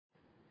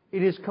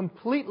It is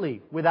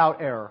completely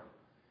without error.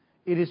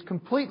 It is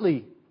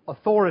completely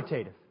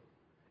authoritative.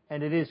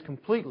 And it is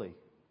completely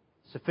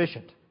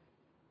sufficient.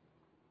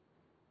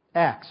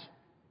 Acts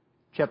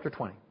chapter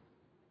 20.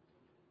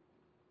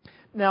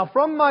 Now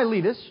from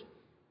Miletus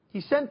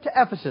he sent to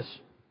Ephesus,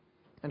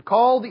 and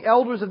called the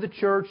elders of the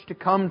church to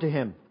come to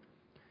him.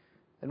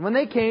 And when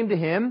they came to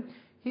him,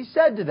 he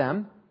said to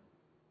them,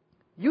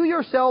 "You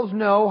yourselves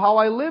know how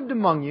I lived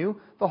among you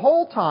the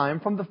whole time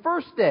from the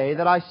first day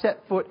that I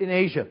set foot in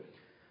Asia,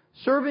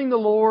 serving the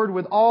Lord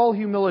with all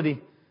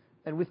humility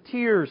and with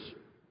tears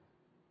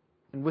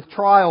and with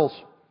trials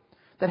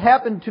that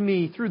happened to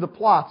me through the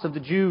plots of the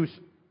Jews,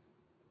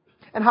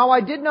 and how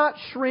I did not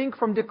shrink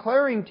from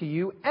declaring to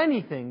you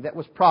anything that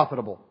was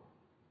profitable,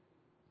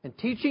 and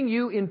teaching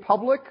you in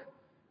public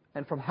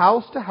and from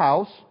house to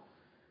house,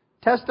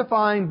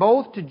 testifying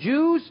both to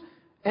Jews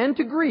and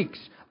to Greeks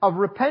of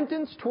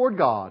repentance toward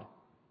God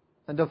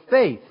and of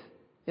faith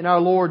in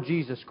our Lord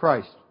Jesus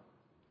Christ.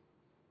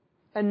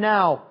 And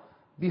now,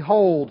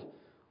 behold,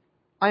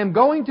 I am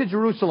going to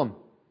Jerusalem,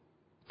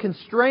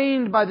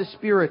 constrained by the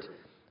Spirit,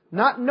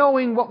 not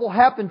knowing what will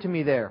happen to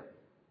me there,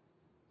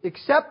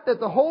 except that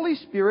the Holy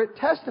Spirit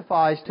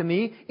testifies to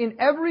me in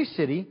every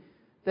city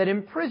that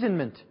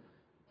imprisonment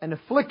and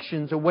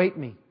afflictions await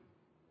me.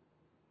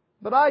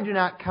 But I do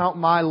not count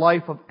my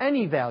life of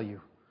any value,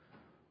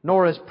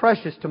 nor as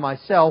precious to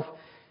myself,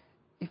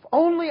 if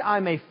only I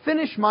may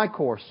finish my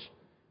course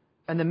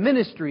and the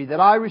ministry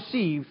that I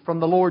received from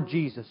the Lord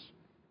Jesus,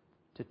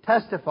 to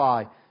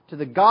testify to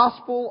the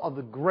gospel of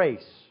the grace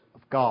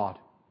of God.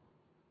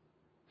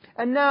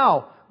 And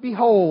now,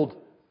 behold,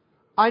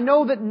 I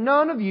know that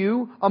none of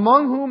you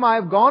among whom I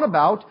have gone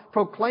about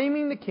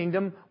proclaiming the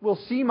kingdom will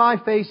see my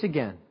face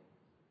again.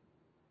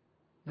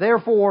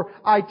 Therefore,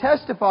 I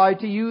testify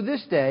to you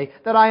this day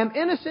that I am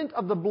innocent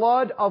of the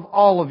blood of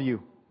all of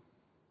you.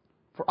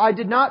 For I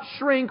did not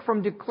shrink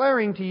from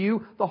declaring to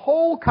you the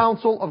whole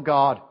counsel of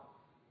God.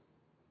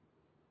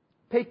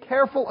 Pay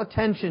careful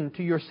attention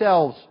to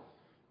yourselves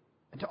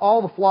and to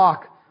all the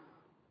flock,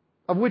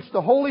 of which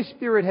the Holy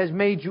Spirit has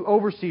made you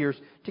overseers,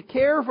 to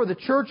care for the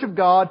church of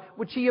God,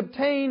 which He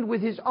obtained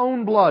with His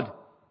own blood.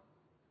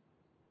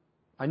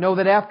 I know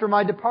that after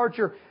my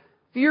departure,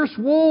 fierce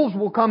wolves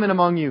will come in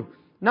among you,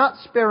 not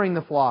sparing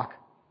the flock.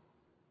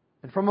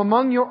 And from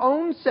among your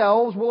own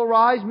selves will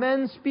arise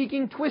men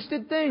speaking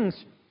twisted things,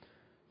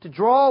 to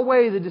draw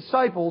away the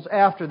disciples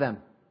after them.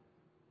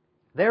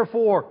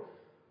 Therefore,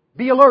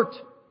 be alert,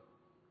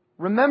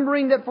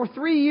 remembering that for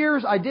 3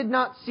 years I did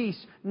not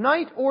cease,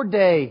 night or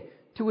day,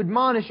 to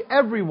admonish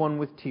everyone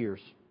with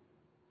tears.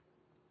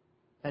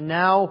 And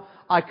now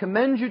I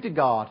commend you to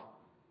God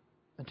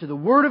and to the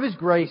word of His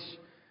grace,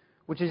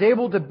 which is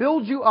able to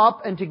build you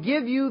up and to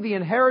give you the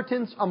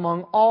inheritance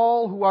among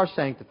all who are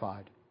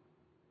sanctified.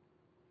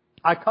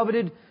 I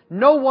coveted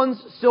no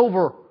one's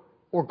silver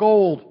or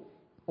gold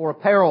or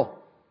apparel.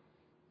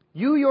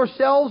 You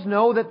yourselves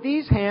know that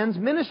these hands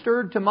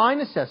ministered to my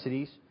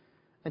necessities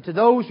and to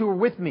those who were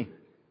with me.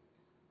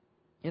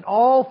 In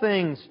all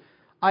things,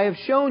 I have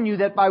shown you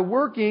that by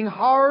working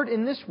hard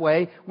in this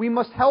way, we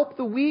must help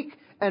the weak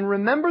and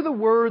remember the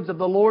words of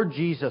the Lord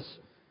Jesus,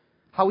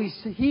 how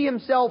He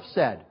Himself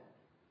said,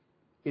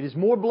 "It is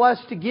more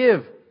blessed to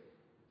give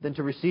than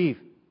to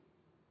receive."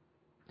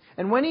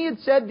 And when He had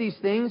said these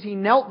things, He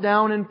knelt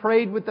down and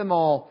prayed with them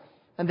all,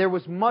 and there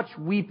was much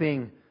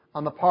weeping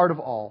on the part of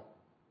all.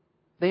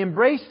 They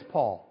embraced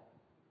Paul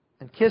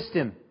and kissed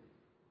him,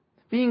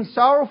 being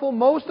sorrowful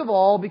most of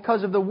all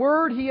because of the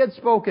word he had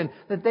spoken,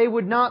 that they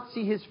would not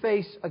see his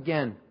face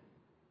again.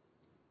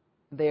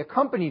 They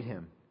accompanied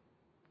him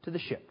to the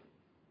ship.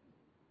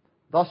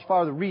 Thus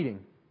far the reading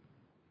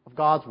of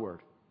God's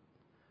Word.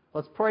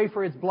 Let's pray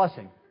for its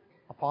blessing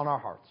upon our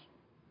hearts.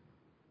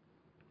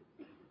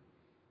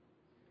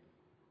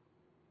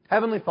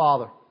 Heavenly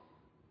Father,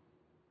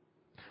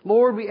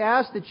 Lord, we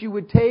ask that you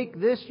would take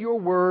this, your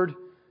Word,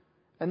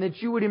 and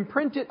that you would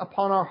imprint it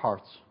upon our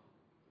hearts,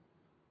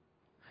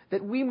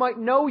 that we might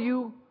know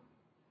you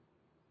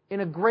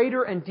in a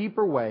greater and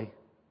deeper way,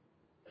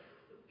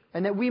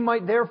 and that we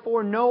might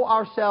therefore know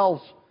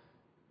ourselves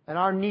and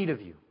our need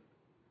of you.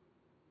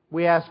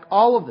 We ask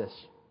all of this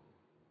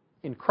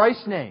in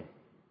Christ's name.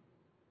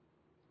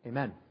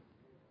 Amen.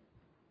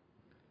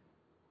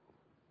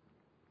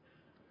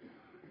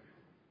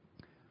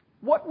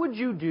 What would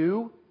you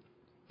do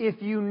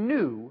if you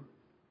knew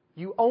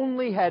you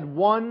only had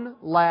one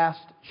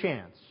last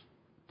chance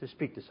to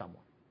speak to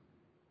someone?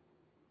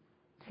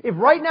 If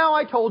right now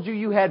I told you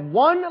you had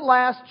one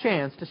last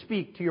chance to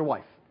speak to your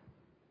wife,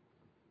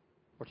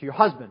 or to your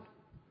husband,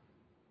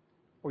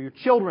 or your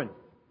children,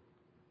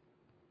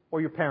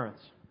 or your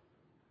parents,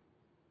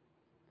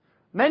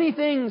 many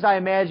things, I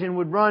imagine,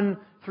 would run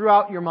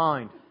throughout your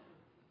mind.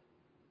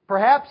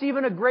 Perhaps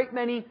even a great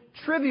many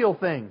trivial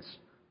things.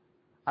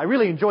 I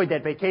really enjoyed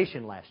that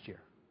vacation last year.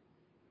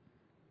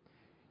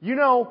 You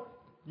know,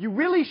 you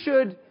really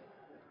should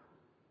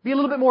be a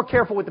little bit more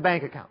careful with the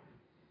bank account.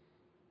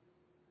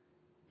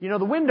 You know,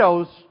 the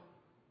windows,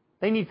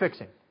 they need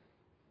fixing.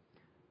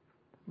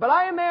 But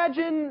I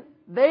imagine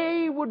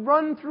they would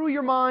run through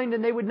your mind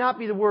and they would not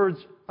be the words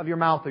of your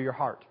mouth or your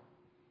heart.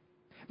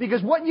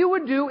 Because what you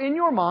would do in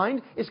your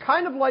mind is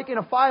kind of like in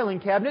a filing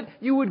cabinet.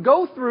 You would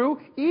go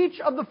through each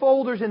of the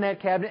folders in that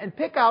cabinet and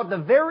pick out the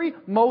very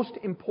most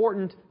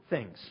important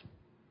things.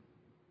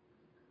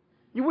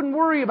 You wouldn't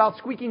worry about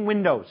squeaking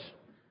windows.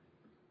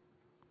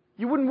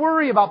 You wouldn't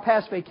worry about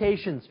past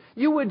vacations.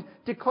 You would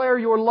declare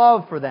your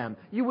love for them.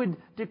 You would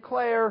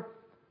declare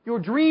your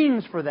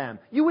dreams for them.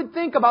 You would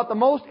think about the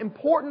most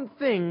important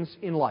things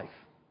in life.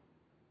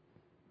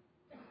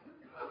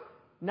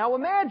 Now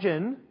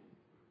imagine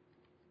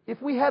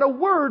if we had a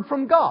word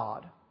from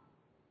God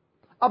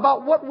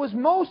about what was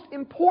most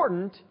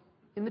important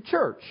in the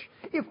church.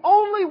 If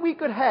only we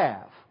could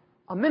have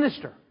a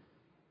minister,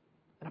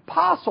 an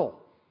apostle,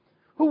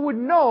 who would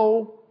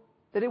know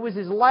that it was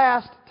his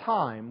last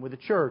time with the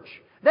church.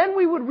 Then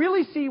we would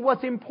really see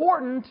what's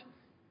important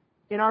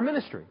in our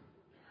ministry.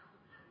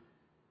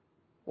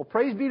 Well,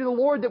 praise be to the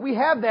Lord that we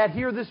have that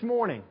here this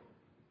morning.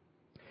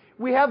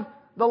 We have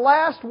the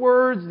last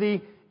words,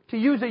 to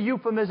use a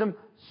euphemism,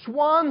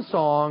 swan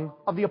song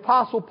of the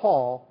Apostle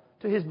Paul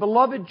to his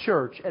beloved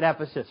church at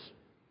Ephesus.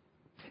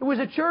 It was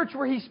a church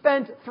where he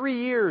spent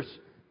 3 years.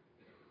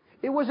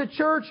 It was a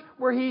church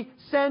where he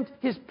sent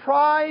his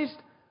prized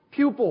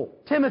pupil,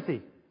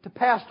 Timothy, to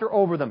pastor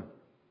over them.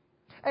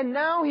 And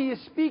now he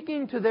is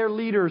speaking to their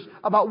leaders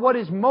about what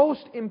is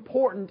most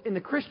important in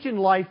the Christian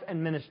life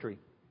and ministry.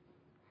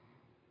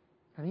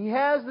 And he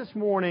has this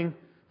morning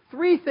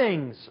 3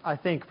 things, I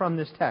think, from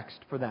this text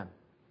for them.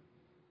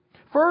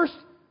 First,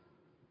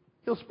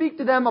 he'll speak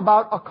to them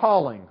about a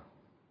calling.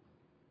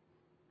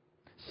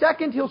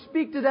 Second, he'll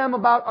speak to them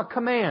about a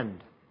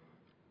command.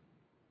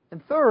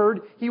 And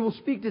third, he will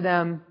speak to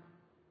them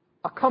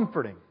a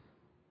comforting.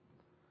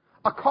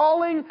 A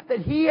calling that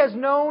he has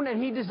known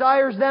and he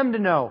desires them to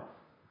know.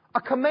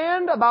 A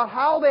command about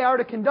how they are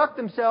to conduct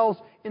themselves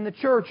in the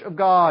church of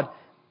God.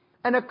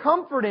 And a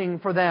comforting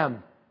for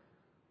them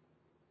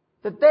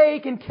that they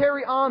can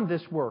carry on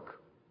this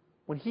work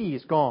when he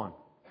is gone.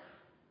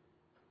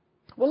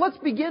 Well, let's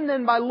begin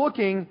then by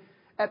looking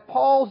at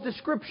Paul's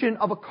description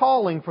of a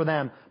calling for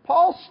them.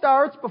 Paul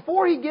starts,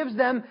 before he gives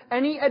them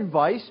any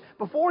advice,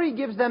 before he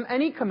gives them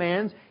any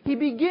commands, he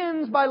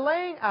begins by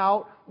laying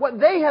out what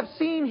they have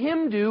seen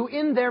him do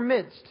in their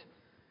midst.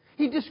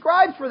 He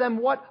describes for them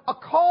what a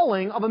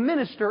calling of a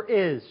minister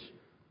is,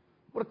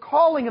 what a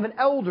calling of an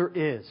elder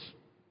is.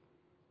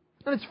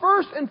 And it's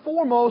first and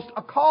foremost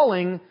a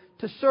calling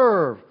to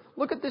serve.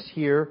 Look at this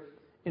here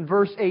in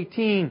verse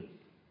 18.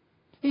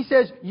 He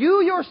says,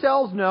 "You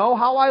yourselves know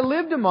how I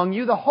lived among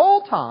you the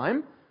whole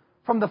time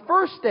from the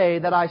first day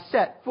that I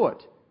set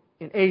foot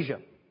in Asia."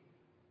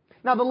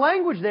 Now the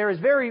language there is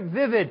very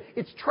vivid.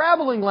 It's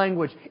traveling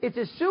language. It's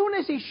as soon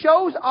as he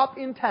shows up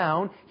in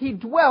town, he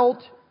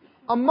dwelt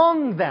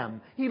among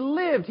them. He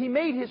lived, he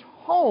made his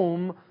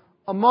home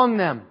among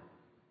them.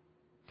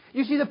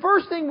 You see, the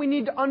first thing we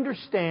need to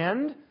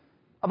understand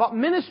about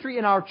ministry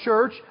in our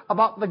church,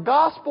 about the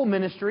gospel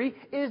ministry,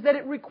 is that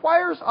it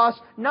requires us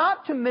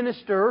not to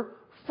minister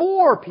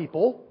for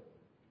people,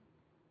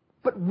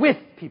 but with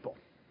people.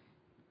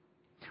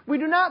 We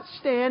do not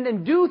stand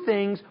and do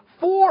things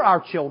for our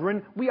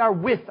children. We are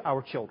with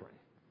our children.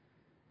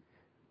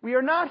 We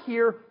are not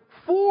here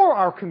for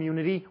our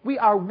community. We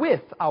are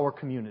with our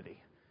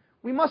community.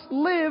 We must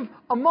live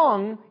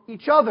among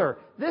each other.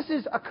 This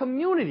is a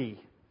community.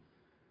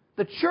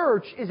 The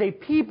church is a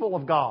people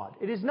of God.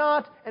 It is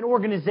not an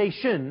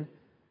organization.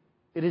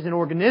 It is an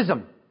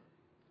organism.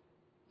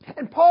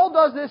 And Paul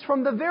does this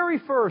from the very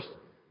first.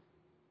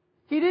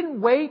 He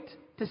didn't wait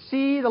to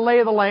see the lay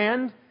of the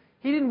land.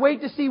 He didn't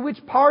wait to see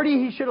which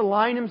party he should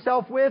align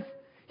himself with.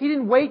 He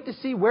didn't wait to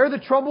see where the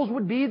troubles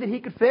would be that he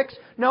could fix.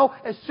 No,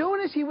 as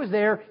soon as he was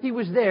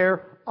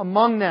there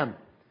among them.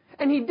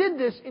 And he did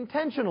this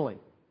intentionally.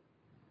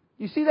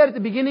 You see that at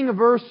the beginning of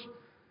verse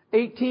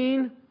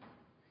 18?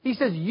 He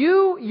says,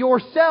 "You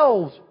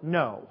yourselves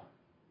know."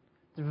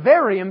 It's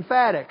very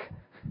emphatic.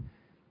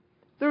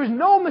 There is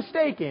no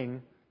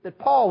mistaking that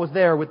Paul was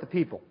there with the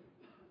people.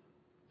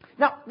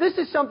 Now, this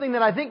is something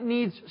that I think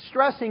needs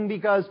stressing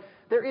because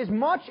there is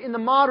much in the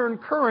modern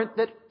current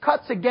that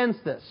cuts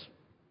against this.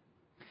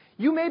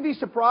 You may be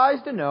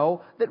surprised to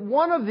know that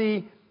one of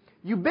the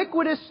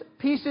ubiquitous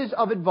pieces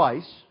of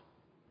advice,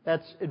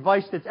 that's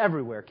advice that's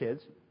everywhere,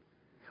 kids,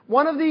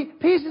 one of the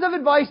pieces of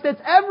advice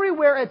that's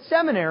everywhere at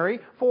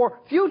seminary for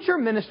future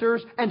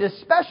ministers and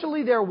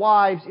especially their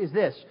wives is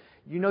this.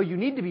 You know, you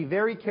need to be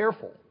very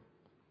careful.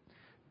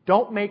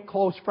 Don't make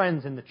close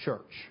friends in the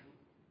church.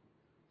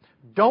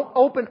 Don't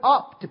open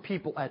up to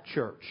people at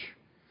church.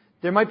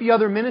 There might be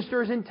other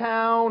ministers in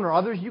town or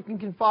others you can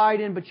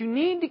confide in, but you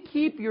need to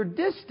keep your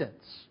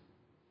distance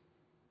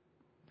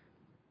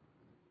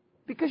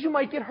because you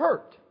might get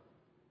hurt.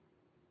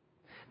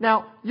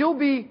 Now, you'll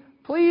be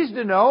pleased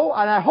to know,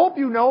 and I hope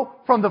you know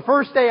from the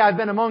first day I've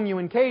been among you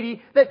and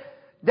Katie, that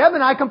Deb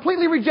and I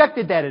completely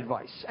rejected that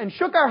advice and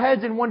shook our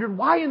heads and wondered,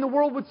 why in the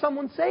world would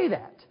someone say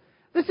that?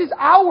 This is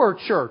our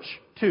church,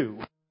 too.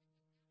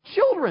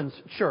 Children's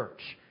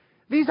church.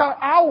 These are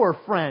our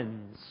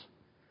friends.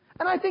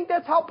 And I think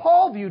that's how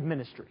Paul viewed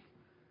ministry.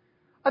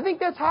 I think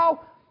that's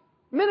how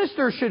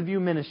ministers should view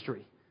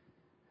ministry.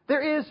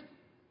 There is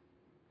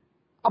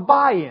a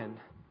buy-in.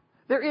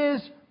 There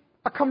is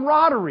a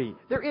camaraderie.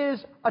 There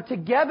is a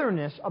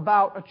togetherness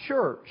about a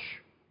church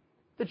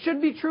that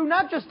should be true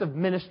not just of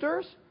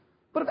ministers,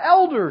 but of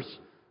elders,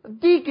 of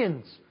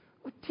deacons,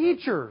 of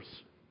teachers.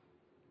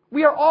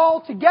 We are all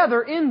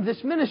together in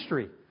this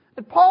ministry.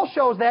 And Paul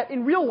shows that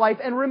in real life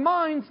and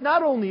reminds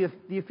not only of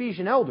the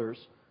Ephesian elders,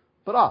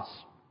 but us.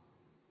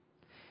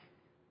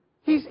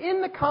 He's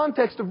in the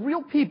context of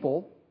real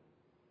people.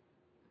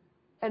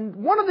 And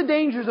one of the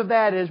dangers of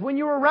that is when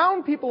you're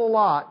around people a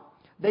lot,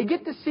 they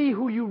get to see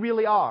who you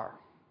really are.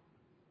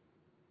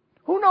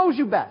 Who knows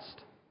you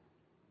best?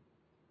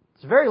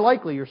 It's very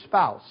likely your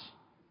spouse.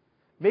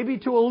 Maybe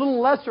to a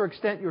little lesser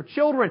extent your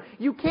children.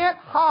 You can't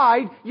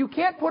hide, you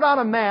can't put on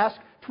a mask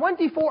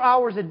 24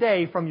 hours a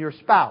day from your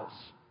spouse.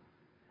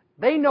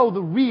 They know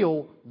the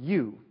real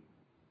you.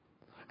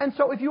 And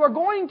so if you are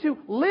going to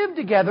live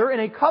together in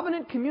a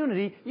covenant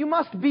community, you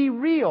must be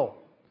real.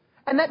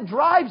 And that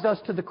drives us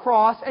to the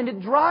cross, and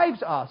it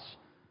drives us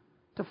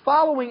to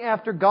following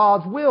after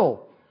God's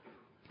will.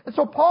 And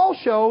so Paul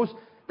shows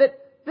that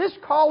this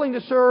calling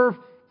to serve,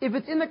 if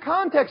it's in the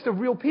context of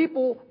real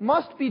people,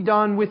 must be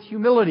done with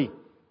humility.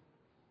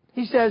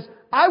 He says,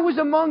 I was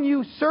among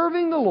you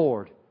serving the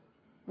Lord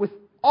with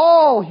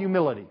all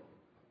humility.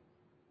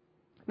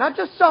 Not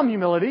just some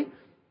humility,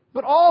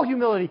 but all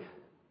humility.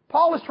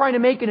 Paul is trying to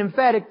make an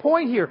emphatic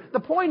point here. The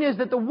point is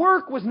that the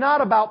work was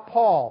not about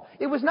Paul.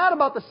 It was not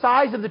about the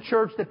size of the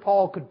church that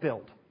Paul could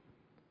build.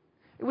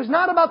 It was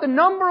not about the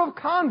number of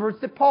converts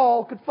that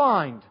Paul could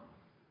find.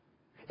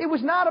 It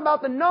was not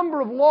about the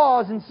number of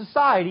laws in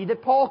society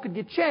that Paul could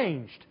get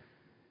changed.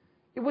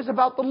 It was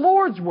about the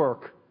Lord's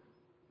work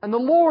and the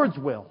Lord's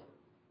will.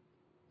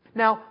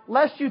 Now,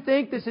 lest you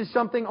think this is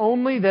something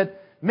only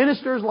that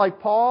ministers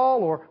like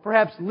Paul or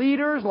perhaps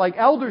leaders like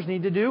elders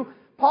need to do,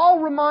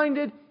 Paul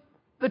reminded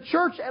the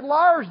church at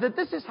large that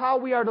this is how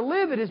we are to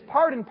live. It is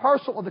part and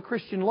parcel of the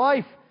Christian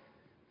life.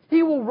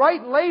 He will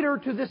write later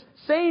to this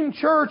same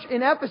church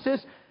in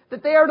Ephesus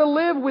that they are to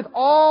live with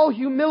all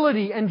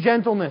humility and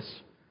gentleness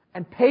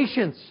and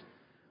patience,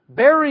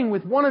 bearing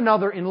with one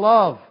another in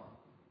love.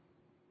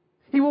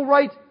 He will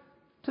write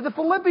to the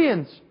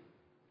Philippians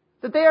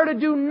that they are to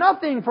do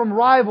nothing from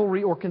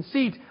rivalry or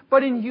conceit,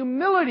 but in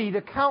humility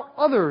to count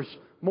others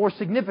more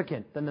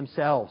significant than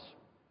themselves.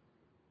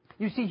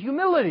 You see,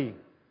 humility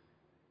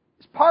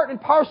is part and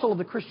parcel of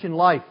the Christian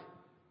life.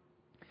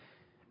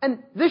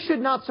 And this should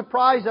not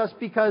surprise us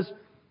because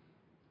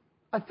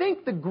I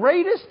think the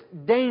greatest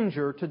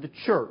danger to the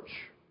church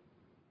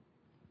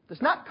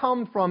does not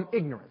come from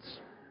ignorance.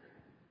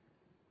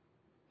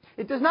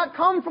 It does not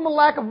come from a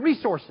lack of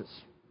resources.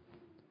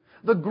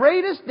 The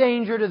greatest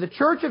danger to the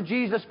Church of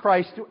Jesus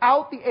Christ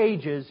throughout the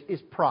ages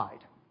is pride.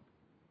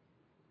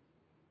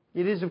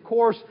 It is, of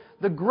course,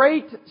 the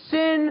great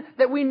sin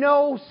that we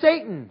know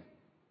Satan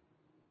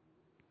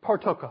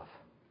partook of.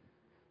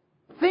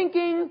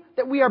 Thinking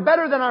that we are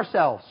better than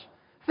ourselves.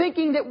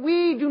 Thinking that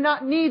we do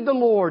not need the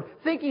Lord.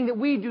 Thinking that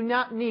we do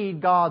not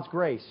need God's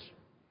grace.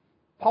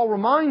 Paul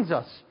reminds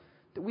us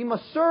that we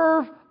must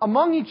serve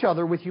among each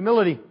other with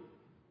humility.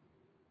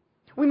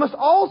 We must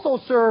also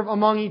serve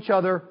among each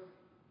other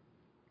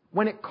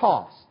when it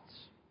costs.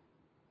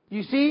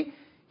 You see,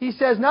 he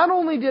says, not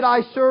only did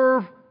I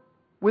serve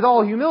with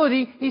all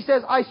humility, he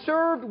says, I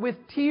served with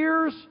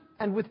tears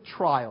and with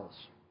trials.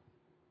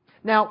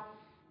 Now,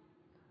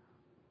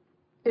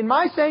 in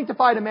my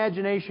sanctified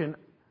imagination,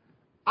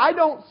 I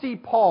don't see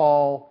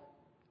Paul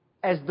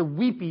as the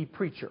weepy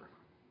preacher.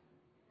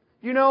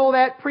 You know,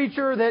 that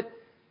preacher that,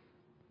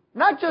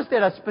 not just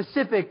at a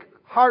specific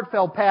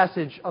heartfelt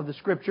passage of the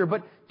Scripture,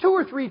 but 2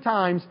 or 3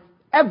 times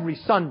every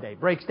Sunday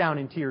breaks down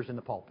in tears in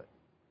the pulpit.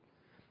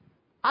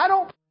 I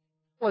don't see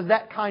Paul as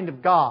that kind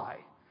of guy.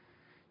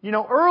 You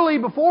know, early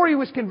before he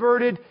was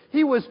converted,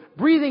 he was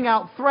breathing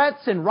out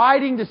threats and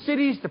riding to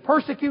cities to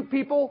persecute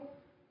people.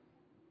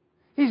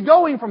 He's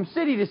going from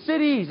city to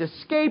city. He's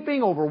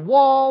escaping over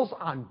walls,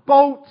 on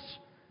boats.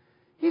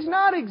 He's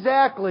not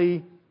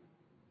exactly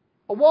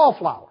a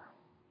wallflower.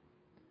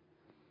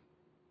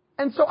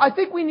 And so I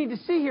think we need to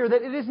see here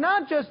that it is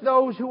not just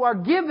those who are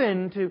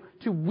given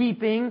to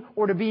weeping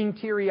or to being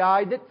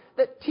teary-eyed,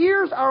 that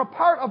tears are a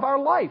part of our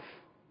life.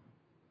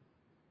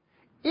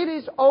 It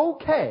is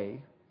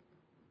okay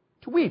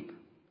to weep.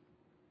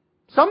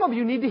 Some of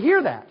you need to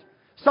hear that.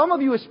 Some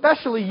of you,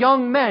 especially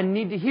young men,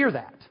 need to hear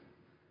that.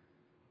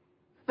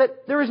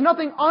 That there is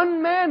nothing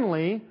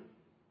unmanly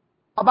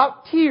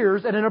about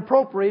tears at an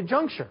appropriate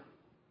juncture.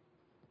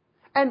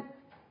 And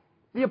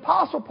the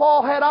Apostle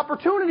Paul had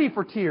opportunity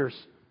for tears.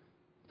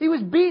 He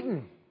was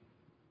beaten.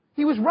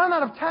 He was run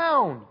out of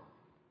town.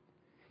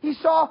 He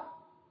saw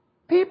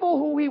people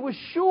who he was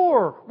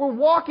sure were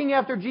walking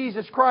after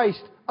Jesus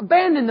Christ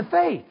abandon the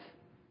faith.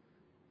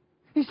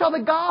 He saw the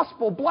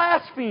gospel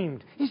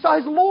blasphemed. He saw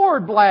his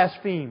Lord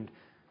blasphemed.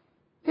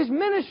 His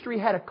ministry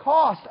had a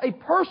cost, a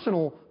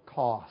personal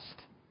cost.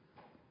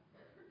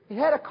 It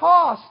had a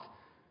cost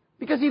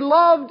Because He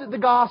loved the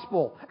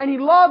gospel, and He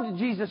loved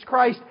Jesus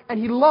Christ, and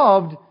He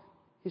loved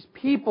His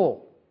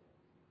people.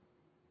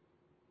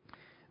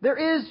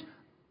 There is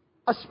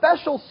a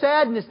special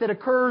sadness that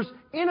occurs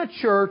in a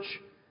church,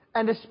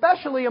 and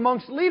especially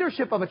amongst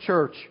leadership of a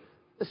church,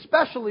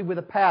 especially with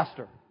a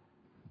pastor.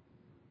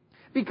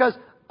 Because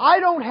I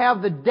don't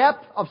have the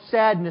depth of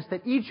sadness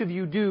that each of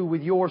you do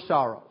with your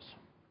sorrows.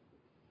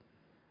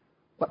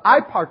 But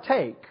I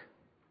partake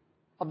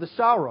of the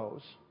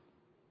sorrows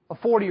of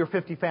 40 or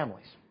 50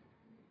 families.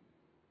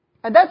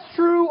 And that's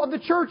true of the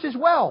church as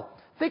well.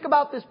 Think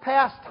about this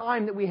past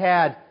time that we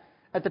had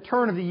at the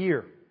turn of the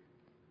year.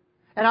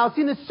 And I've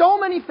seen that so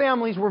many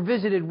families were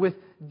visited with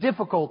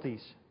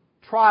difficulties,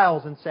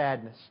 trials, and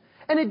sadness.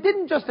 And it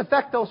didn't just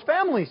affect those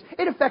families.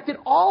 It affected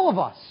all of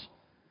us.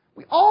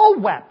 We all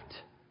wept.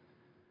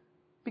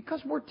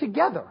 Because we're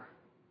together.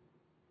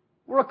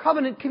 We're a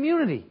covenant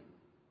community.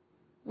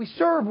 We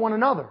serve one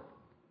another.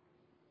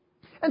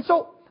 And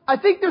so, I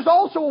think there's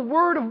also a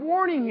word of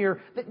warning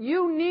here that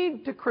you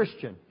need to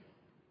Christian.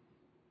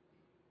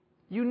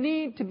 You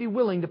need to be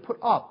willing to put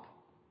up,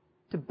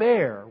 to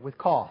bear with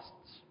costs.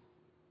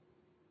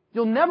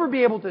 You'll never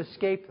be able to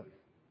escape them.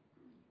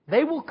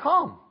 They will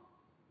come.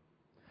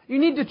 You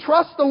need to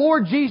trust the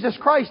Lord Jesus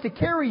Christ to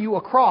carry you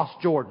across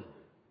Jordan.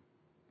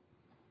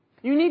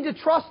 You need to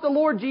trust the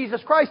Lord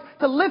Jesus Christ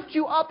to lift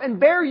you up and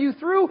bear you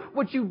through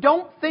what you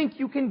don't think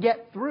you can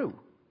get through.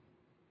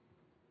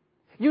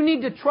 You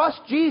need to trust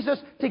Jesus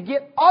to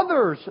get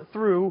others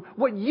through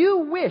what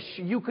you wish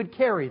you could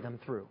carry them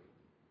through.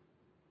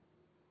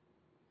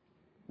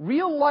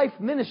 Real life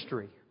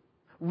ministry,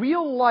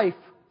 real life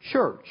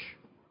church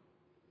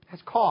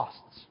has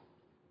costs.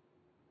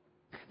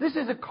 This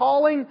is a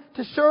calling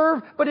to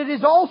serve, but it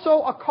is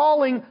also a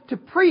calling to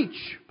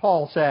preach,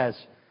 Paul says.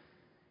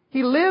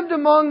 He lived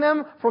among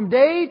them from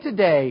day to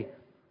day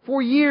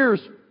for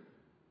years.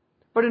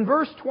 But in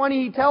verse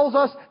 20 he tells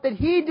us that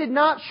he did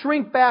not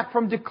shrink back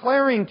from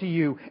declaring to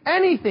you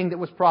anything that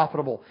was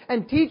profitable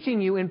and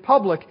teaching you in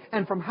public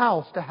and from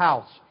house to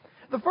house.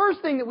 The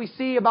first thing that we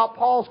see about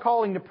Paul's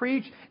calling to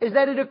preach is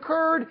that it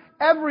occurred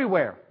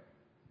everywhere.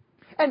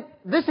 And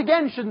this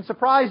again shouldn't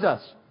surprise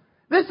us.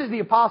 This is the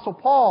Apostle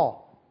Paul.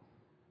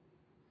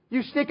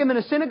 You stick him in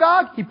a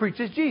synagogue, he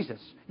preaches Jesus.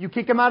 You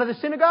kick him out of the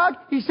synagogue,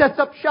 he sets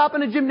up shop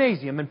in a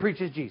gymnasium and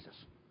preaches Jesus.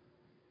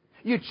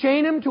 You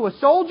chain him to a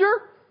soldier,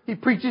 he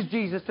preaches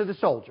Jesus to the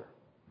soldier.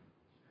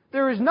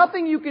 There is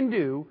nothing you can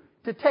do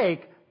to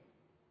take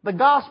the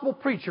gospel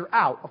preacher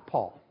out of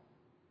Paul.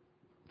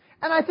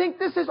 And I think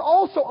this is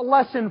also a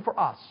lesson for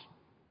us.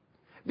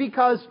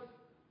 Because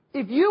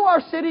if you are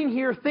sitting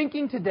here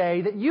thinking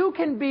today that you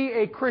can be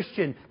a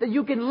Christian, that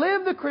you can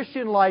live the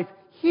Christian life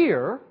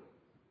here,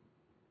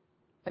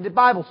 and at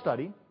Bible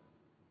study,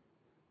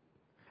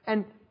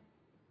 and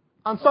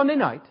on Sunday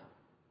night,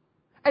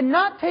 and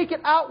not take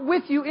it out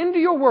with you into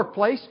your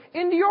workplace,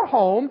 into your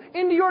home,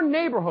 into your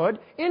neighborhood,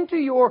 into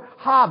your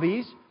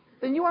hobbies,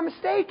 then you are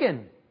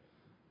mistaken.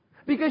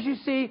 Because you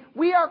see,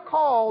 we are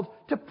called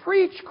to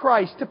preach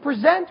Christ, to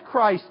present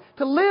Christ,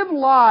 to live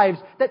lives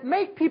that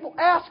make people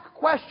ask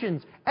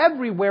questions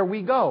everywhere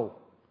we go.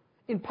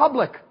 In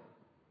public,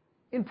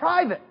 in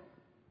private,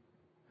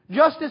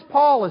 just as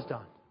Paul has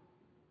done.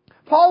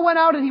 Paul went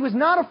out and he was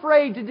not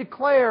afraid to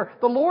declare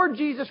the Lord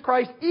Jesus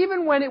Christ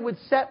even when it would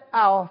set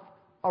off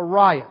a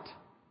riot.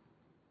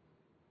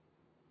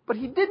 But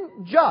he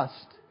didn't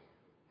just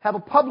have a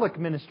public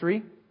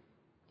ministry.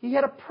 He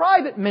had a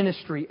private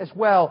ministry as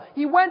well.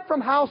 He went from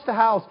house to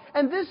house.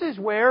 And this is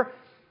where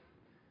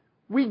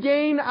we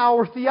gain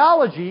our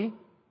theology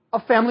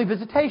of family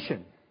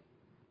visitation.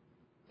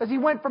 As he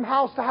went from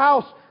house to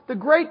house, the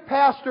great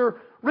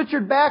pastor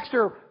Richard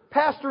Baxter,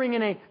 pastoring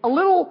in a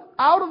little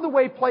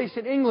out-of-the-way place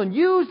in England,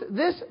 used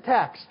this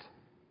text,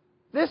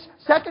 this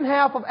second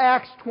half of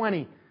Acts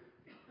 20,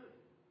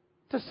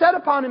 to set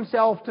upon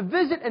himself to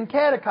visit and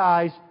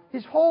catechize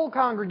his whole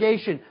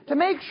congregation, to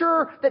make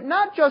sure that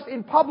not just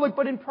in public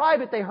but in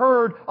private they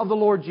heard of the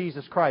Lord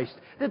Jesus Christ,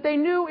 that they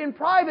knew in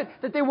private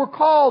that they were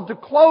called to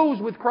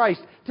close with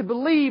Christ, to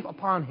believe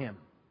upon Him.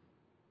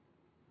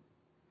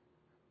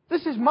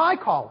 This is my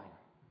calling.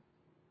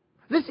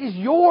 This is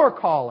your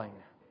calling.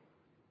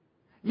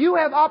 You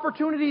have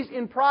opportunities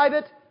in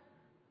private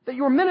that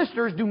your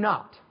ministers do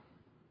not.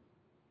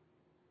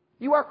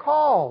 You are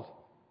called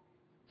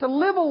to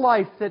live a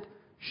life that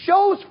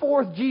shows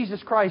forth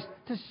Jesus Christ,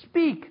 to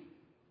speak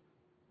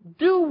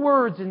due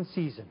words in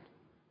season,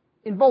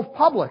 in both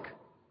public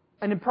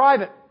and in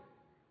private.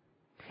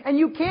 And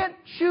you can't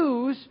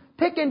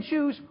pick and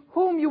choose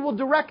whom you will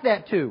direct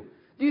that to.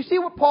 Do you see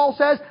what Paul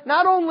says?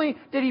 Not only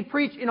did he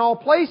preach in all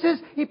places,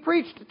 he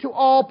preached to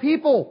all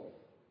people.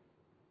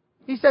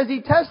 He says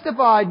he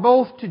testified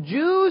both to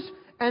Jews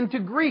and to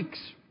Greeks.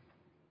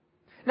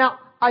 Now,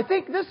 I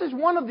think this is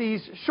one of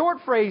these short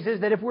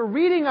phrases that if we're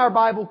reading our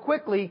Bible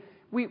quickly,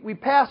 we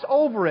pass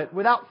over it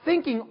without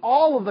thinking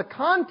all of the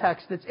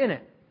context that's in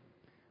it.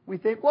 We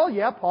think, well,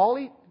 yeah,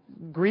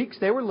 Greeks,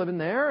 they were living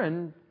there,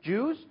 and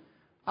Jews.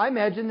 I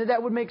imagine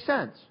that would make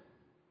sense.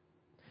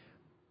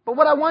 But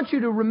what I want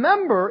you to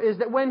remember is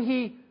that when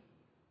He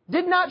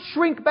did not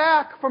shrink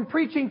back from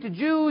preaching to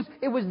Jews,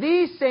 it was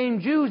these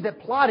same Jews that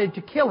plotted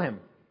to kill Him.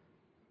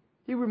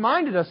 He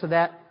reminded us of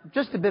that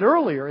just a bit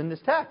earlier in this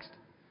text.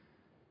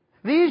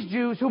 These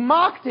Jews who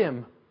mocked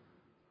Him,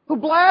 who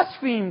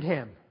blasphemed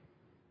Him.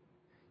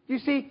 You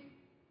see,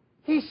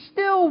 He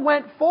still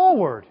went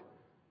forward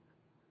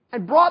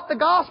and brought the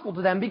gospel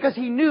to them because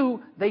He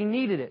knew they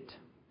needed it.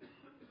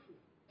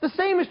 The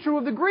same is true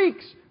of the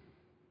Greeks.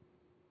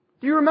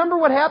 Do you remember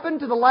what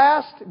happened to the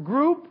last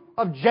group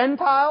of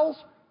Gentiles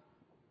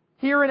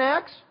here in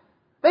Acts?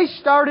 They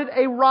started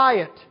a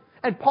riot.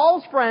 And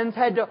Paul's friends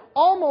had to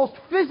almost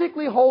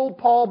physically hold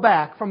Paul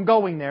back from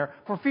going there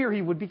for fear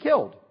he would be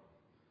killed.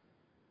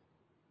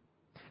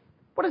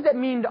 What does that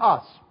mean to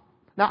us?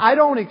 Now, I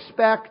don't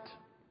expect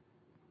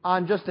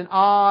on just an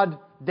odd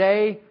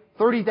day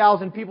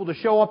 30,000 people to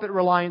show up at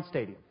Reliance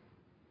Stadium.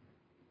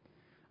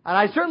 And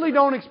I certainly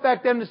don't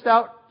expect them to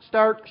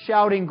start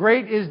shouting,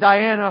 "Great is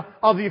Diana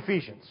of the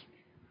Ephesians."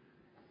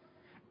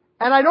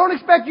 And I don't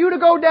expect you to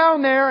go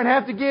down there and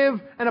have to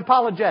give an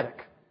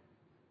apologetic.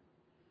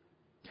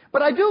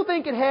 But I do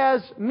think it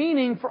has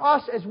meaning for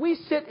us as we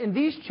sit in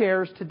these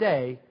chairs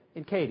today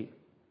in Katy.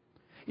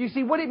 You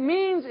see, what it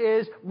means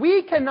is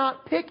we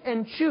cannot pick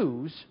and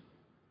choose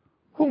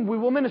whom we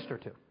will minister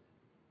to.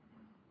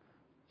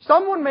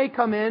 Someone may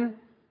come in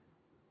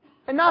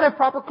and not have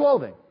proper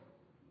clothing.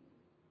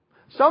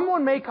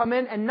 Someone may come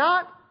in and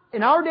not,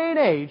 in our day and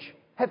age,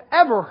 have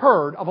ever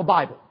heard of a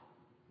Bible.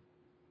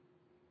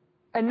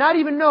 And not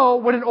even know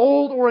what an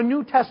Old or a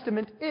New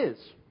Testament is.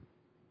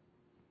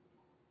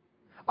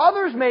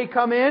 Others may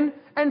come in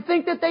and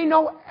think that they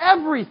know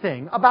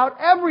everything about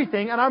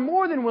everything and are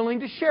more than willing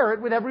to share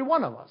it with every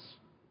one of us.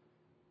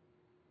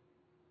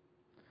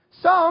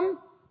 Some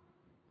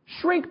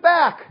shrink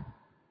back.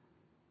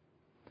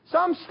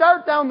 Some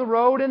start down the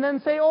road and then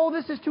say, "Oh,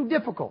 this is too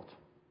difficult."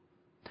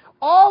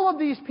 All of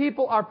these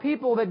people are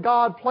people that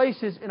God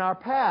places in our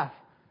path.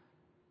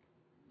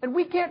 And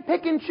we can't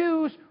pick and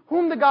choose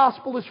whom the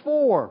gospel is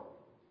for.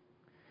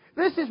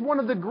 This is one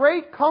of the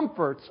great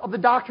comforts of the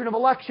doctrine of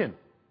election.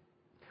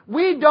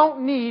 We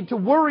don't need to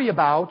worry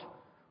about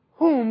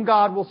whom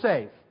God will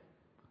save.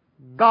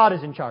 God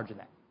is in charge of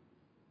that.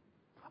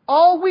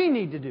 All we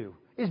need to do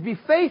is be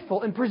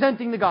faithful in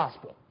presenting the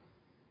gospel,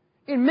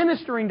 in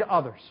ministering to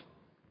others,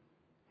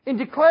 in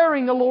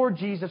declaring the Lord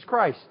Jesus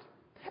Christ.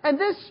 And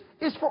this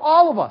is for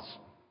all of us.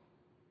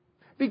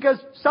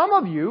 Because some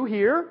of you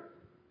here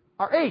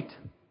are 8,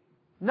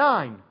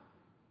 9,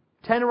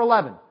 10, or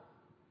 11.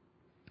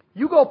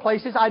 You go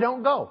places I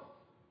don't go.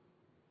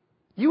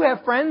 You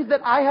have friends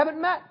that I haven't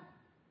met.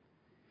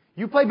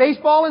 You play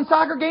baseball and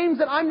soccer games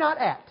that I'm not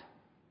at.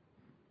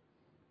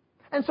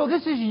 And so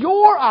this is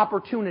your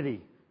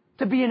opportunity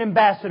to be an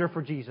ambassador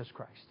for Jesus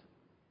Christ.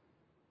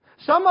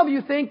 Some of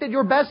you think that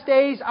your best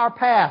days are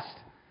past,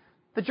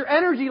 that your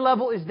energy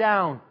level is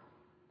down.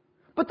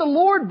 But the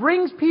Lord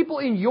brings people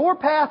in your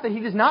path that He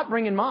does not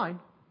bring in mine.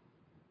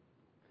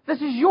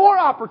 This is your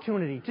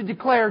opportunity to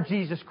declare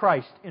Jesus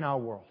Christ in our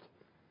world.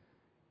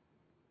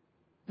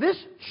 This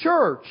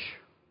church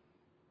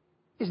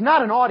is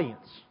not an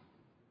audience.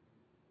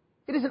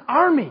 It is an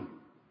army.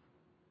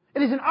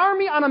 It is an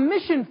army on a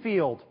mission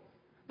field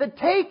that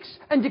takes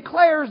and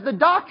declares the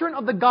doctrine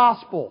of the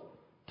gospel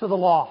to the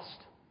lost.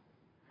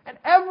 And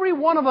every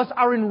one of us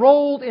are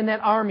enrolled in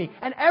that army.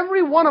 And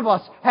every one of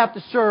us have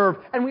to serve.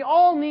 And we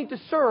all need to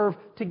serve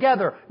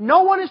together.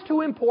 No one is too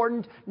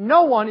important.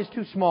 No one is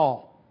too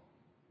small.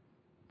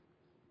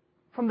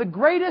 From the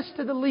greatest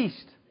to the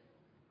least,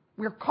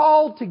 we are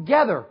called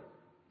together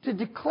to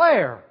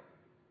declare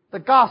the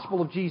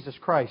gospel of Jesus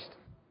Christ.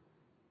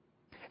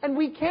 And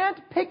we can't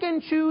pick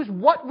and choose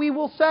what we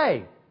will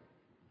say.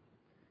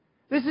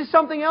 This is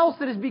something else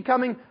that is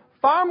becoming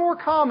far more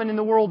common in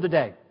the world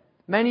today.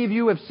 Many of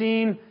you have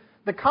seen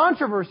the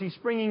controversy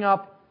springing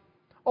up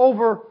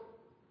over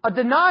a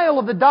denial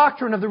of the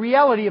doctrine of the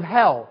reality of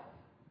hell.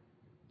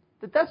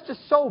 That's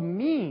just so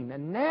mean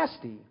and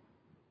nasty.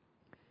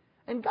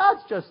 And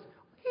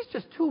He's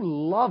just too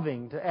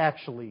loving to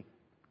actually...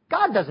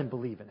 God doesn't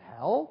believe in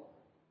hell.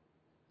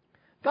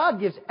 God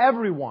gives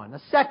everyone a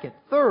second,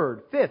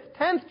 third, fifth,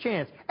 10th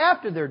chance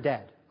after they're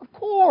dead. Of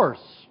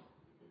course.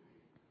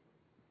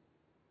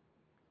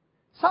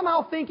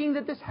 Somehow thinking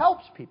that this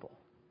helps people.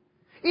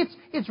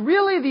 It's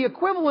really the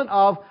equivalent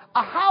of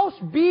a house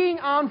being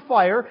on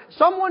fire,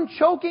 someone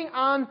choking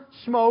on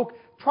smoke,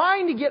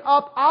 trying to get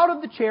up out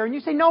of the chair, and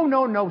you say,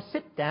 no,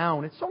 sit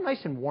down. It's so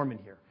nice and warm in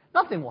here.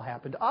 Nothing will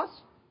happen to us.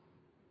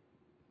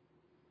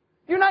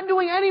 You're not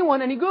doing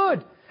anyone any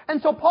good.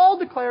 And so Paul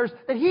declares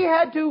that he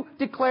had to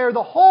declare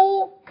the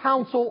whole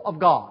counsel of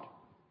God.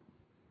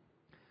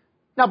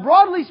 Now,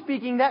 broadly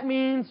speaking, that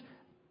means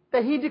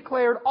that he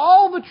declared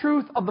all the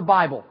truth of the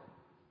Bible.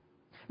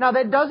 Now,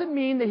 that doesn't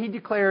mean that he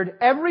declared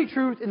every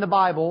truth in the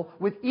Bible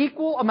with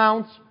equal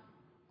amounts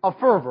of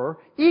fervor,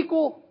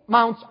 equal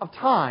amounts of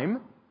time.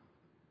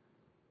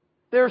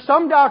 There are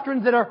some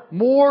doctrines that are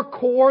more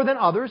core than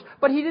others,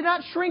 but he did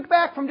not shrink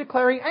back from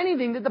declaring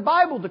anything that the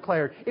Bible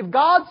declared. If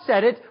God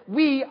said it,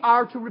 we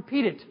are to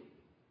repeat it.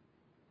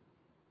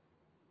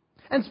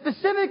 And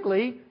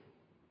specifically,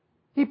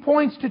 he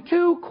points to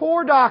two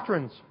core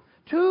doctrines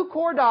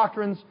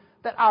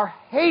that are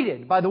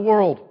hated by the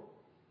world.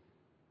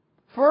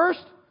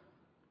 First,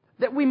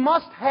 that we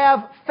must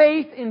have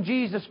faith in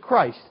Jesus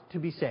Christ to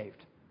be saved.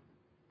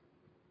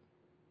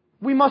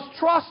 We must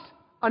trust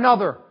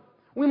another.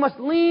 We must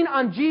lean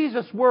on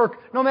Jesus' work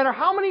no matter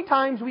how many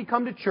times we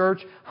come to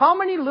church, how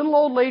many little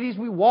old ladies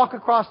we walk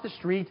across the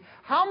street,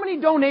 how many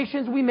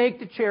donations we make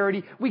to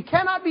charity. We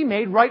cannot be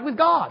made right with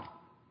God.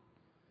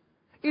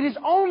 It is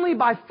only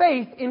by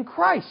faith in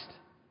Christ.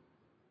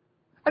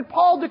 And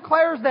Paul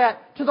declares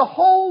that to the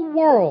whole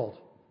world.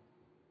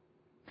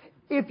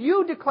 If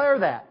you declare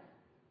that,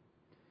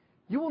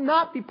 you will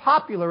not be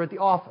popular at the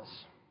office.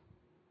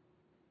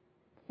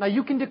 Now,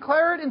 you can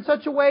declare it in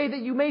such a way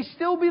that you may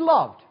still be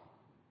loved,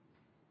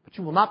 but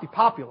you will not be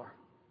popular.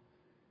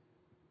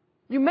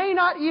 You may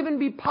not even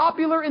be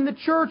popular in the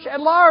church at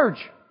large,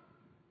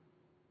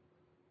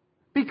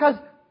 because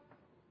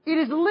it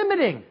is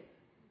limiting,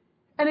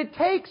 and it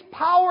takes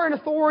power and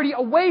authority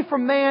away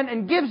from man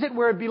and gives it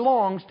where it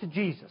belongs, to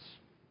Jesus.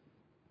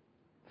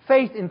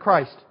 Faith in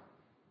Christ.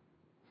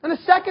 And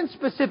the second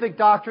specific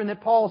doctrine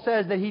that Paul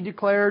says that he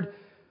declared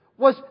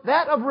was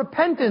that of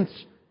repentance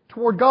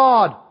toward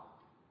God.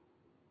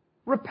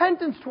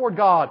 Repentance toward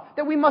God.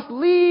 That we must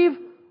leave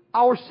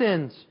our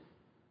sins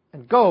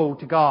and go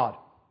to God.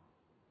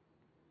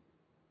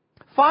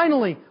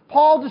 Finally,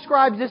 Paul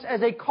describes this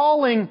as a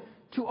calling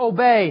to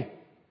obey.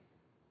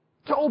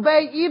 To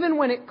obey even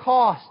when it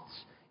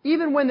costs.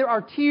 Even when there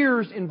are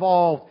tears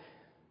involved.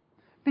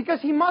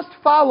 Because he must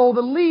follow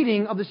the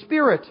leading of the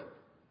Spirit.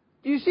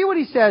 Do you see what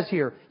he says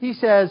here? He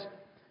says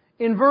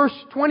in verse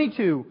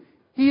 22,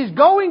 he is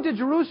going to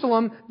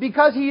Jerusalem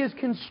because he is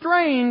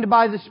constrained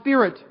by the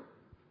Spirit.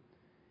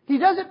 He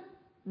doesn't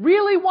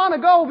really want to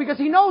go because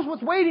he knows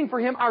what's waiting for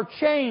him are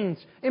chains,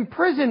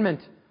 imprisonment,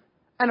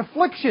 and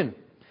affliction.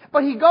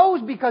 But he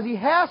goes because he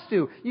has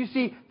to. You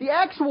see, the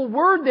actual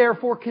word there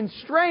for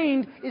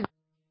constrained is the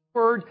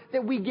word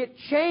that we get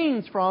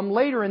chains from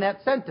later in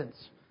that sentence.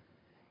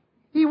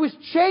 He was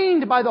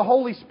chained by the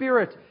Holy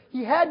Spirit.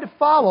 He had to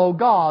follow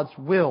God's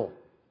will.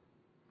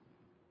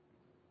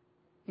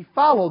 He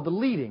followed the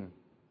leading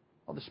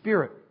of the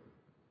Spirit.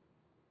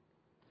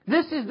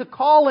 This is the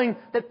calling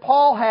that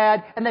Paul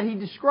had and that he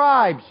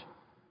describes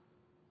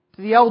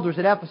to the elders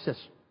at Ephesus.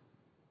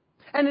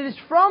 And it is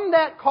from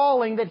that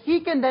calling that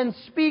he can then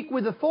speak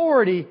with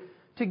authority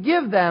to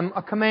give them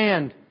a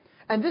command.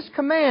 And this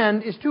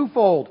command is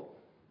twofold.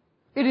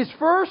 It is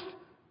first,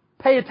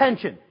 pay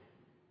attention.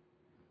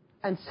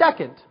 And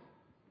second,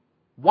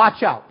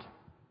 watch out.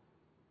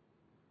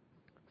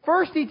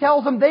 First, he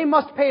tells them they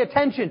must pay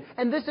attention,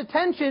 and this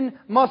attention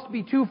must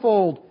be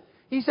twofold.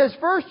 He says,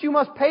 first, you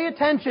must pay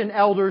attention,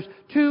 elders,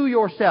 to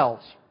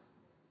yourselves.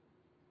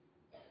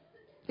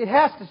 It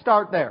has to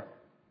start there.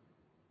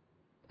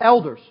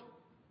 Elders,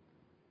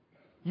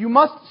 you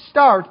must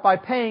start by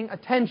paying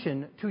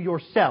attention to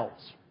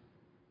yourselves.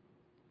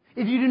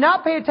 If you do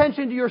not pay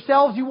attention to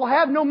yourselves, you will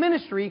have no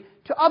ministry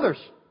to others.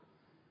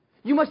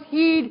 You must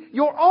heed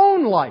your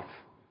own life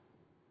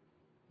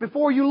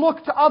before you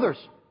look to others.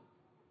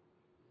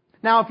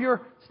 Now, if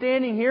you're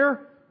standing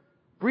here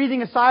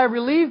breathing a sigh of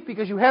relief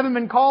because you haven't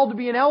been called to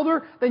be an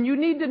elder, then you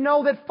need to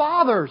know that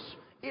fathers,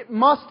 it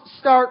must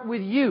start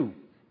with you.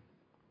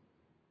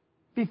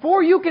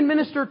 Before you can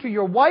minister to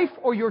your wife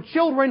or your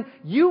children,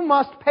 you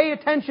must pay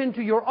attention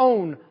to your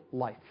own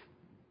life.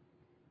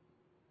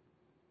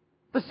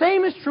 The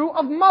same is true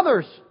of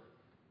mothers.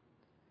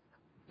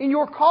 In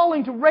your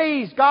calling to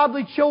raise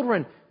godly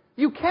children,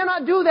 you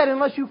cannot do that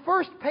unless you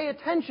first pay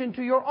attention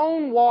to your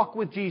own walk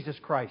with Jesus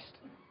Christ.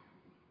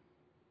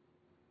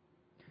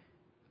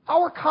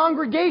 Our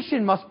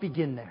congregation must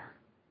begin there.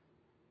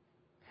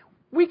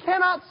 We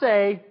cannot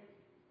say,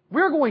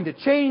 we're going to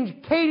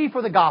change Katie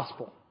for the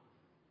gospel,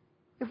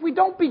 if we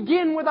don't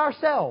begin with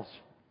ourselves.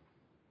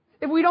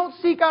 If we don't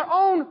seek our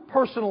own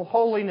personal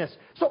holiness.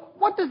 So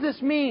what does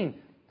this mean?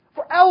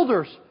 For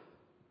elders,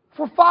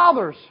 for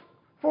fathers,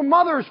 for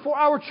mothers, for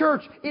our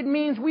church, it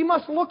means we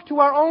must look to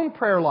our own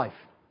prayer life.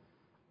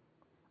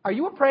 Are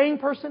you a praying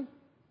person?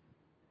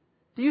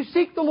 Do you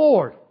seek the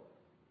Lord?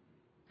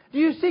 Do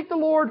you seek the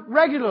Lord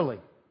regularly?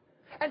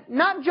 And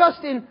not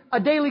just in a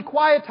daily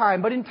quiet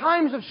time, but in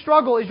times of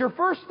struggle, is your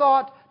first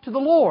thought to the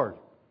Lord?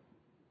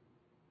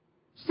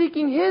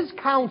 Seeking His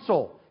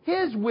counsel,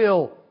 His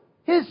will,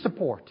 His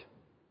support.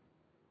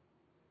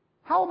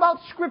 How about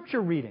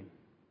Scripture reading?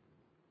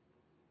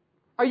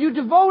 Are you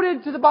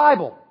devoted to the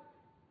Bible?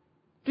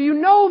 Do you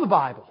know the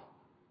Bible?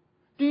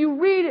 Do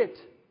you read it?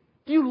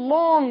 Do you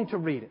long to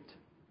read it?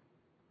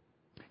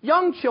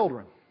 Young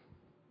children,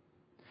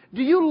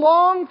 do you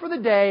long for the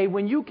day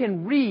when you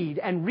can read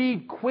and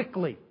read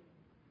quickly?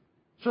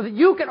 So that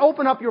you can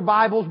open up your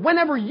Bibles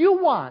whenever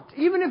you want,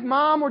 even if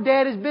mom or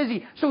dad is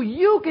busy, so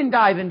you can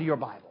dive into your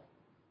Bible.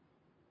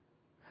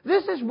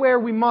 This is where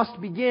we must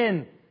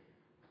begin.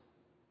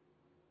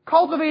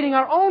 Cultivating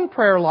our own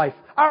prayer life,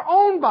 our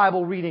own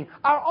Bible reading,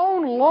 our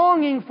own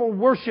longing for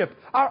worship,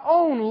 our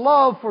own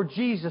love for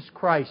Jesus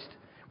Christ.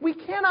 We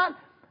cannot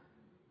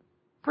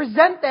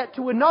present that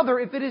to another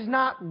if it is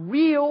not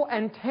real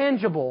and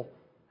tangible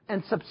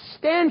and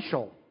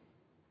substantial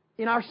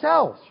in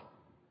ourselves.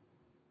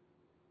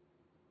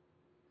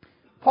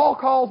 Paul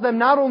calls them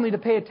not only to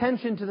pay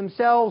attention to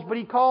themselves, but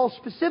he calls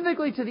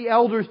specifically to the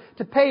elders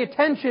to pay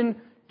attention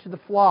to the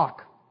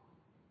flock.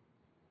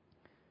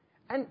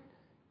 And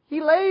he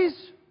lays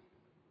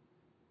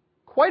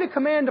quite a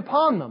command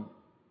upon them.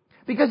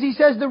 Because he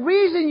says the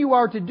reason you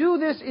are to do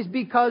this is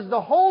because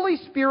the Holy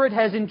Spirit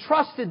has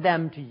entrusted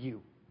them to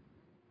you.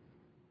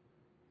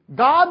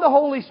 God the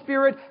Holy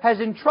Spirit has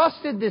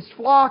entrusted this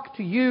flock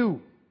to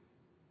you.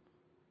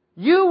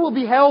 You will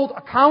be held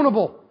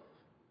accountable.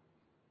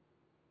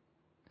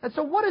 And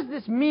so what does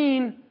this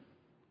mean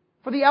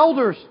for the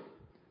elders?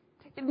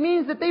 It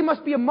means that they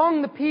must be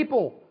among the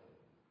people.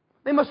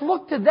 They must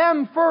look to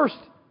them first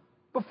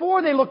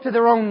before they look to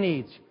their own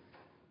needs.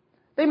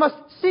 They must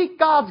seek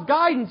God's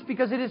guidance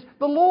because it is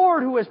the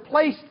Lord who has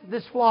placed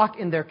this flock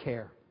in their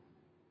care.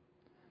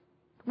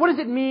 What does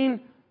it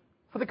mean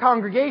for the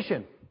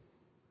congregation?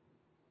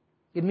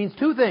 It means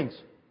two things.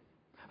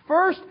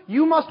 First,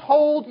 you must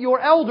hold your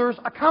elders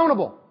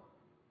accountable.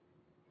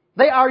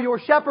 They are your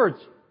shepherds.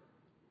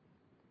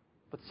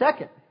 But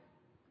second,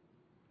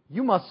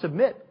 you must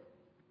submit.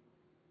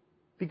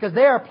 Because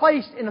they are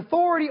placed in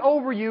authority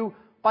over you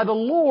by the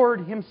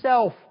Lord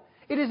Himself.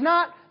 It is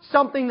not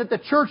something that the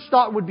church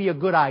thought would be a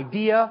good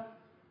idea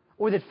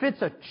or that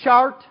fits a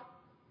chart.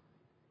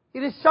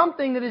 It is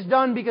something that is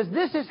done because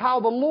this is how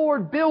the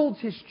Lord builds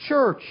His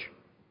church.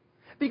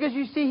 Because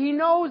you see, He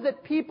knows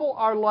that people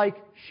are like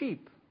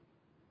sheep.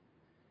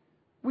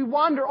 We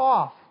wander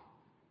off.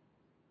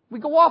 We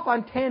go off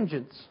on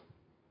tangents.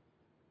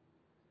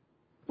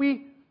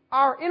 We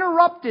are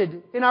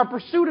interrupted in our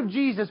pursuit of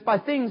Jesus by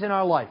things in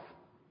our life.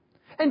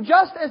 And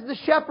just as the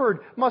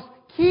shepherd must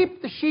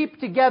keep the sheep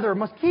together,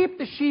 must keep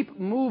the sheep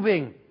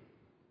moving,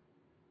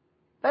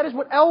 that is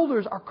what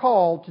elders are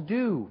called to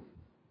do.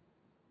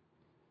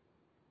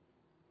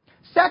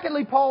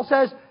 Secondly, Paul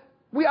says,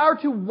 we are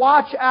to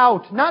watch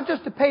out, not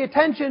just to pay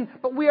attention,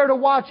 but we are to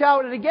watch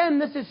out. And again,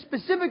 this is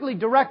specifically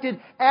directed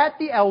at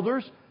the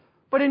elders,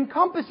 but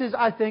encompasses,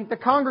 I think, the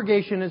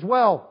congregation as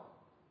well.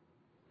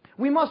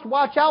 We must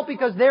watch out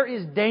because there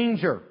is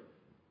danger.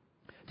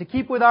 To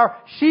keep with our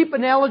sheep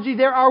analogy,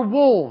 there are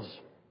wolves.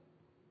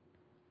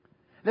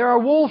 There are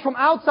wolves from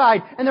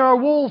outside and there are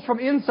wolves from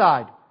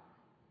inside.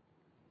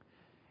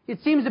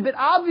 It seems a bit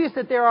obvious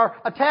that there are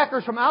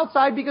attackers from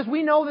outside because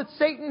we know that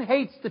Satan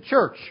hates the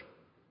church.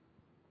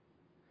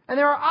 And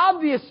there are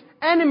obvious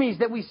enemies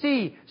that we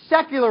see.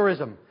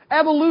 Secularism,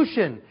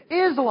 evolution,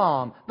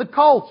 Islam, the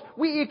cults.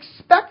 We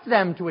expect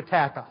them to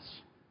attack us.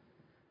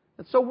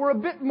 And so we're a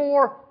bit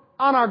more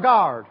on our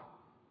guard.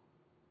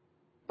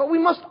 But we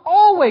must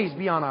always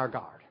be on our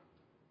guard.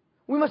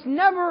 We must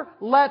never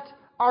let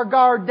our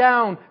guard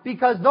down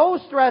because those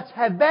threats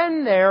have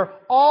been there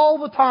all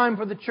the time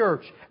for the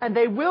church. And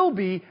they will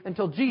be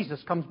until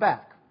Jesus comes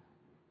back.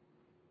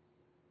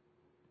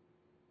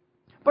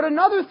 But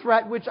another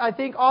threat, which I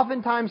think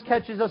oftentimes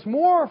catches us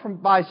more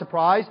by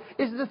surprise,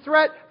 is the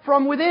threat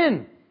from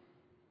within.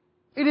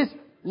 It is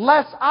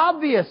less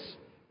obvious,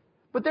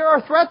 but there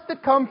are threats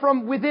that come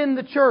from within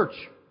the church.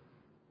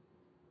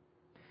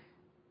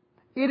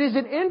 It is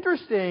an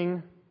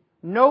interesting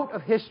note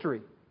of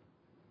history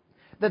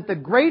that the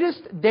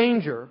greatest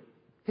danger,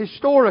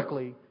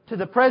 historically, to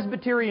the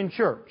Presbyterian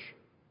Church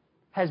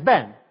has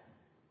been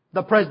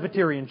the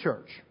Presbyterian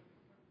Church.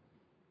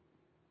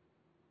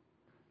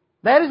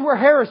 That is where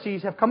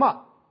heresies have come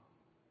up.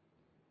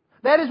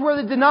 That is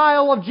where the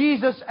denial of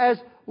Jesus as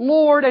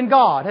Lord and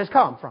God has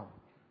come from.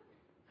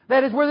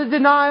 That is where the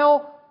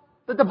denial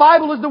that the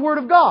Bible is the Word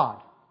of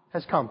God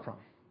has come from.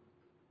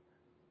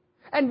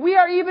 And we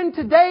are even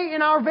today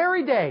in our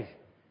very day,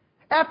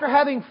 after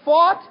having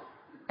fought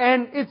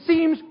and it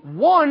seems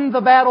won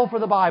the battle for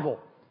the Bible,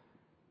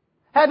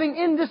 having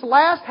in this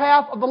last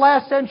half of the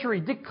last century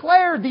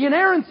declared the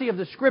inerrancy of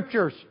the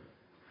Scriptures,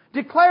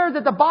 declared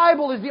that the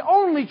Bible is the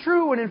only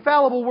true and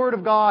infallible Word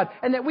of God,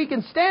 and that we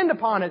can stand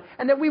upon it,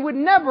 and that we would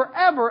never,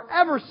 ever,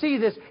 ever see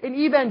this in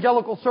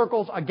evangelical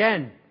circles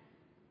again.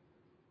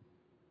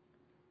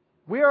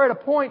 We are at a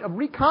point of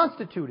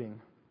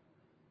reconstituting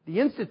the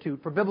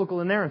Institute for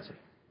Biblical Inerrancy.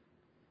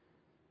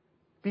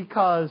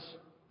 Because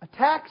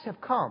attacks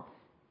have come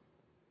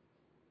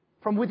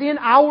from within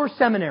our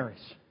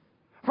seminaries,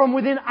 from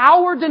within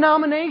our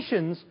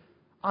denominations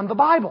on the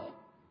Bible.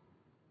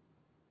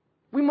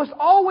 We must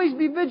always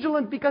be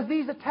vigilant because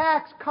these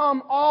attacks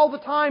come all the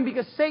time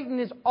because Satan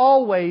is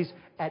always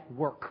at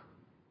work.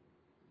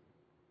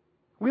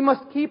 We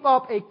must keep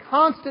up a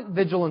constant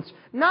vigilance,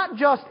 not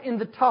just in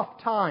the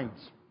tough times.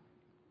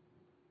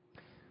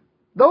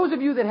 Those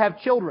of you that have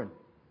children,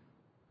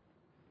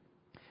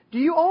 do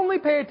you only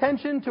pay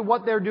attention to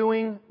what they're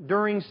doing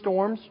during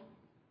storms?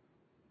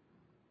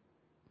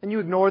 And you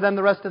ignore them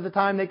the rest of the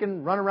time. They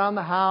can run around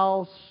the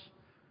house,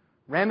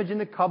 rummage in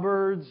the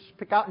cupboards,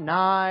 pick out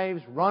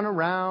knives, run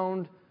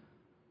around,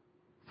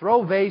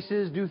 throw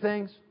vases, do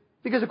things.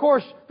 Because, of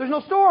course, there's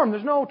no storm,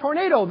 there's no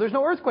tornado, there's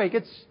no earthquake.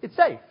 It's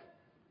safe.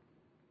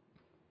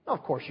 No,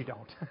 of course you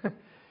don't.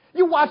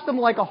 You watch them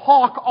like a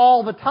hawk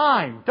all the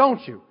time,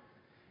 don't you?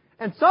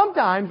 And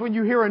sometimes when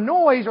you hear a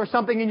noise or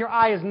something and your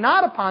eye is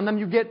not upon them,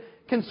 you get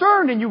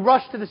concerned and you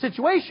rush to the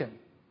situation.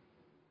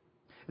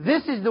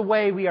 This is the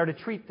way we are to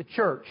treat the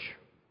church.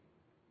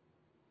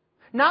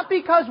 Not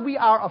because we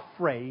are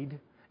afraid,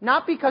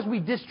 not because we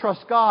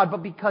distrust God,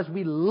 but because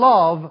we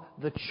love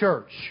the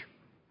church.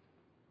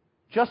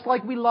 Just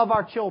like we love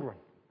our children.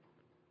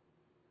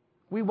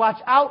 We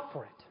watch out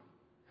for it.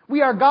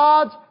 We are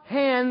God's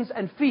hands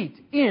and feet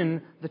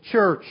in the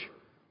church.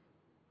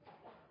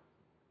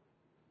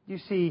 You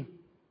see,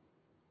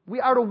 we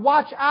are to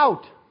watch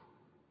out.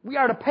 We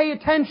are to pay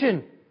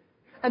attention.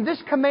 And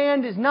this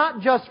command is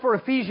not just for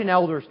Ephesian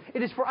elders.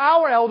 It is for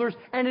our elders,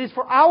 and it is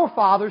for our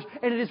fathers,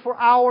 and it is for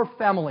our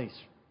families.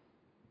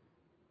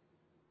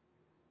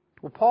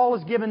 Well, Paul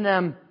has given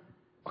them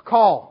a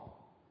call.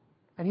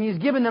 And he has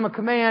given them a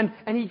command,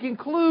 and he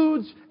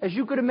concludes, as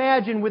you could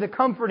imagine, with a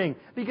comforting,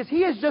 because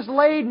he has just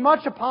laid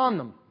much upon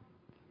them.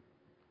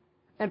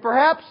 And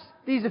perhaps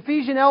these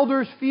Ephesian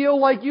elders feel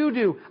like you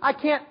do. I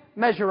can't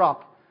measure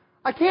up.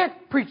 I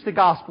can't preach the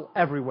gospel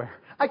everywhere.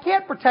 I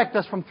can't protect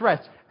us from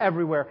threats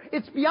everywhere.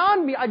 It's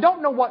beyond me. I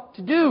don't know what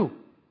to do.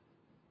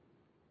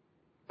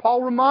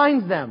 Paul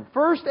reminds them,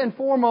 first and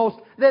foremost,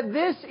 that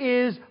this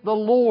is the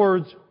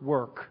Lord's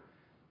work.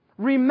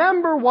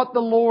 Remember what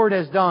the Lord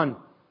has done.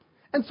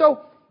 And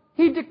so,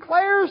 he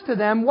declares to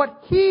them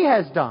what He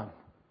has done.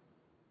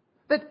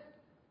 That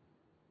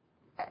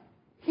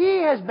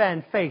He has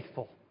been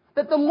faithful.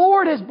 That the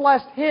Lord has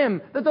blessed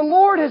Him. That the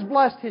Lord has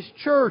blessed His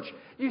church.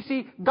 You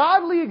see,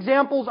 godly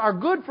examples are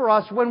good for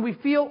us when we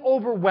feel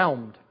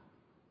overwhelmed.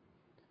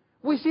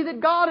 We see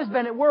that God has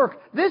been at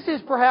work. This is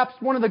perhaps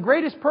one of the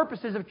greatest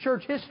purposes of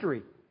church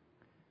history.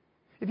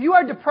 If you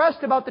are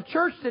depressed about the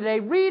church today,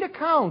 read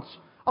accounts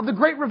of the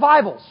great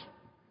revivals.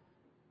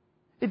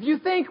 If you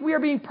think we are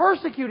being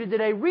persecuted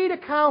today, read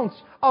accounts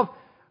of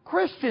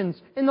Christians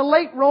in the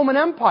late Roman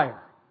Empire.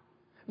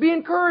 Be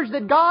encouraged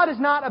that God has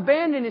not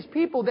abandoned His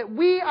people, that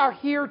we are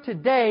here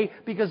today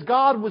because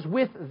God was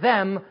with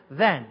them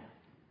then.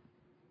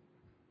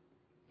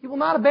 He will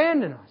not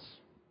abandon us.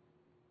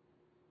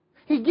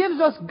 He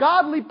gives us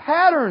godly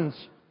patterns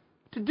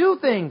to do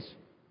things.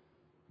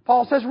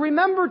 Paul says,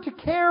 remember to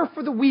care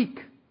for the weak.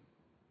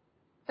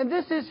 And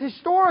this is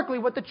historically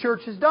what the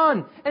church has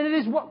done. And it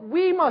is what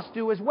we must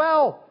do as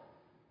well.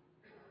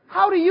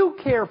 How do you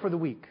care for the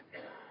weak?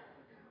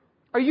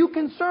 Are you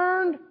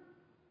concerned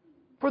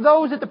for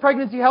those at the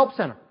Pregnancy Help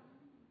Center?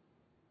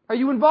 Are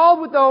you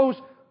involved with those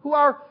who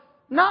are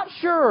not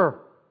sure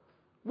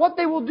what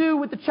they will do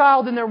with the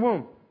child in their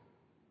womb?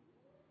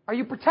 Are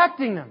you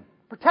protecting them?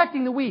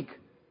 Protecting the weak?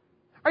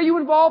 Are you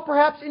involved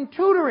perhaps in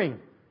tutoring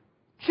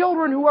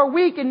children who are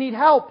weak and need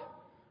help?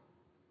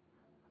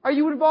 Are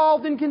you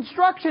involved in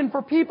construction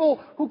for people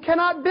who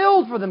cannot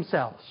build for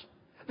themselves?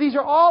 These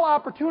are all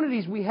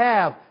opportunities we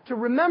have to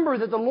remember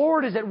that the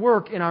Lord is at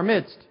work in our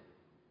midst.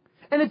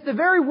 And it's the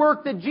very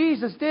work that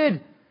Jesus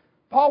did.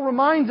 Paul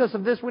reminds us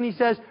of this when he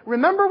says,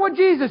 remember what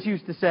Jesus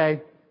used to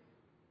say,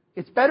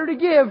 it's better to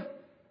give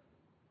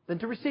than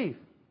to receive.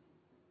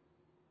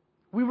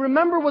 We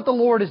remember what the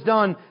Lord has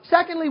done.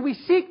 Secondly, we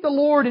seek the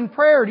Lord in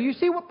prayer. Do you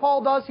see what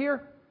Paul does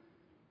here?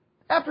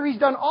 After he's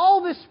done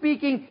all this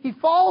speaking, he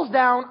falls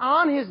down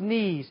on his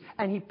knees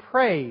and he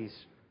prays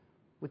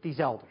with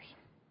these elders.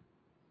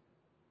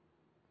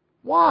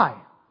 Why?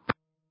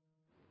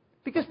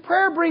 Because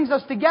prayer brings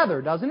us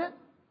together, doesn't it?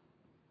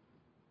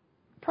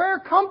 Prayer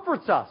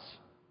comforts us,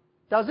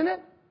 doesn't it?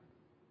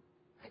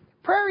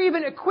 Prayer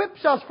even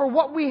equips us for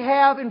what we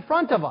have in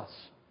front of us,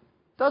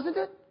 doesn't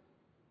it?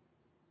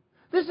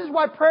 This is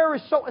why prayer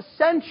is so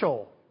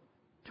essential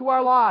to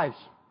our lives,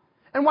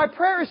 and why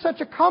prayer is such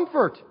a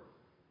comfort.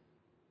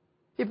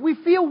 If we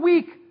feel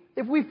weak,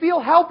 if we feel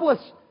helpless,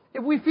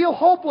 if we feel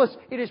hopeless,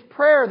 it is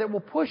prayer that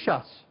will push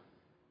us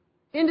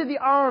into the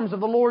arms of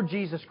the Lord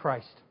Jesus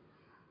Christ.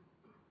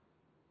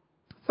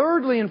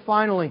 Thirdly and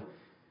finally,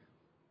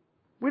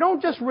 we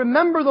don't just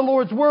remember the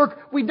Lord's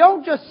work. We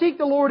don't just seek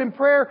the Lord in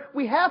prayer.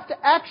 We have to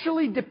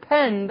actually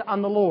depend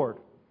on the Lord.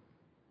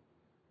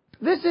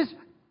 This is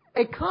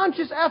a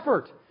conscious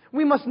effort.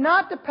 We must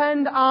not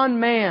depend on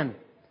man.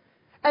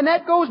 And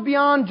that goes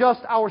beyond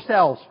just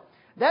ourselves.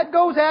 That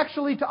goes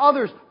actually to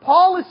others.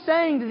 Paul is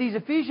saying to these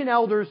Ephesian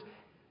elders,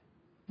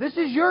 this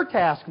is your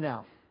task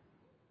now.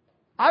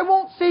 I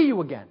won't see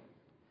you again.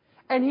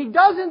 And he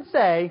doesn't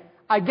say,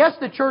 I guess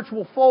the church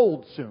will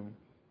fold soon.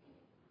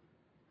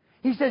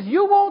 He says,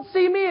 you won't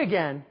see me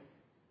again.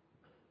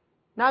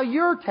 Now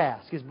your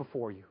task is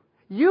before you.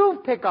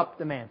 You pick up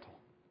the mantle.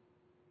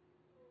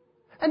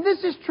 And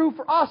this is true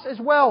for us as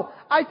well.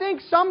 I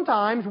think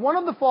sometimes one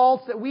of the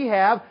faults that we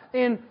have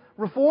in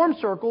Reformed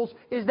circles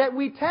is that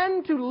we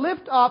tend to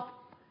lift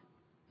up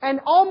and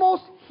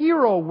almost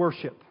hero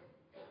worship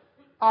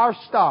our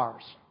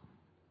stars.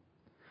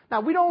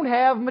 Now, we don't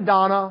have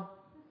Madonna.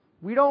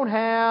 We don't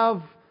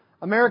have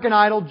American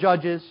Idol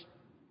judges.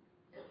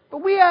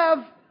 But we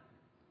have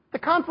the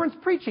conference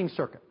preaching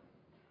circuit.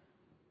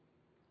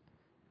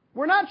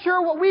 We're not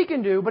sure what we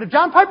can do, but if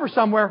John Piper's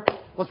somewhere,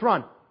 let's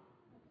run.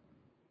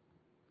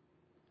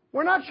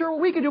 We're not sure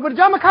what we can do, but if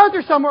John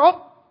MacArthur's somewhere,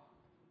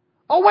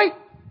 oh wait,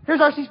 here's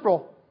R.C.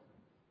 Sproul.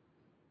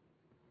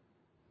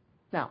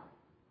 Now,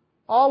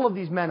 all of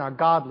these men are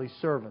godly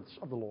servants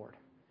of the Lord.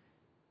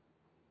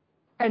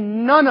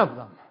 And none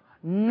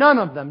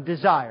of them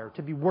desire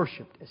to be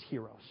worshipped as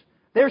heroes.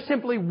 They're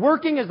simply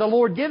working as the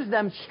Lord gives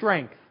them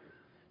strength.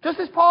 Just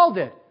as Paul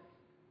did.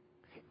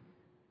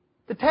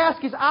 The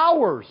task is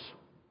ours.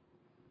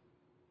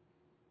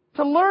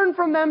 To learn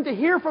from them, to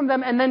hear from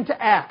them, and then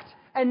to act.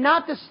 And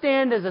not to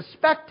stand as a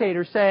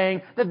spectator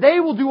saying that they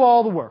will do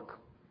all the work.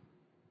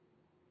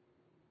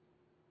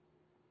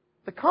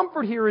 The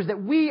comfort here is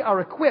that we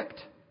are equipped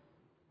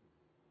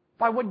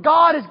by what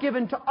God has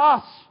given to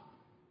us.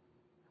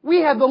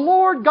 We have the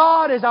Lord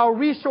God as our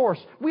resource.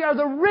 We are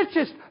the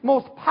richest,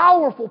 most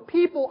powerful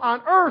people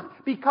on earth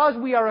because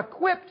we are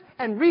equipped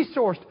and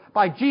resourced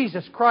by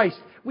Jesus Christ.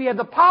 We have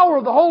the power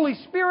of the Holy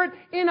Spirit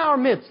in our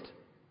midst.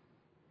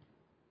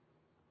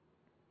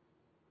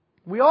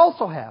 We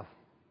also have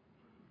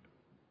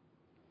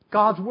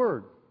God's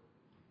Word.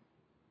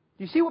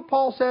 Do you see what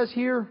Paul says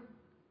here?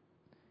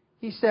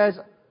 He says,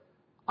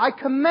 I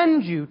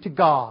commend you to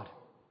God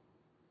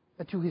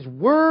and to His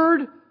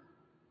Word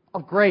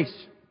of grace.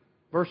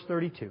 Verse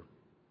 32.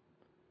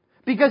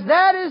 Because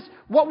that is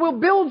what will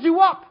build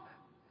you up.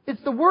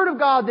 It's the Word of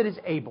God that is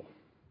able.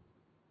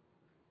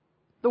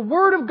 The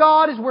Word of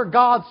God is where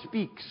God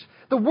speaks.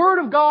 The Word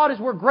of God is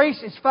where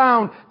grace is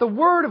found. The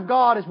Word of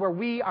God is where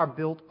we are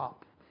built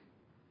up.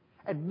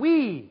 And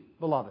we,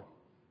 beloved,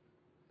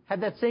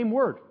 have that same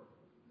Word.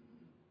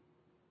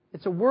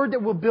 It's a Word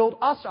that will build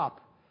us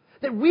up.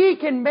 That we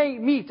can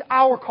meet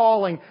our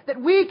calling. That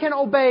we can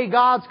obey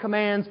God's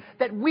commands.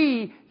 That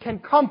we can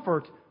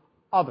comfort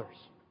others.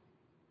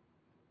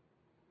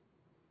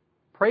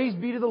 Praise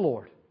be to the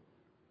Lord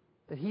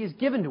that He has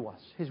given to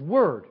us His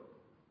Word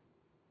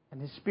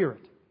and His Spirit.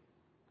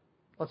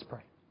 Let's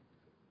pray.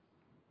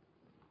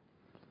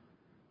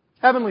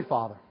 Heavenly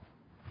Father,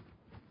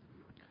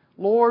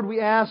 Lord,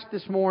 we ask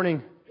this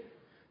morning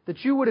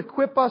that You would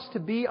equip us to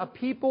be a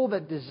people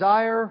that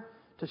desire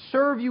to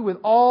serve You with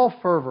all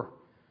fervor,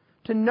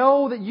 to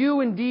know that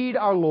You indeed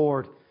are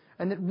Lord,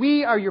 and that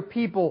we are Your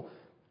people,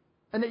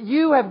 and that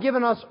You have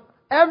given us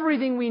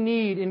everything we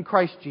need in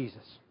Christ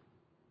Jesus.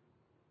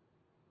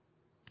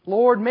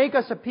 Lord, make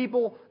us a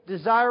people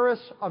desirous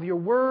of Your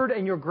Word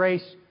and Your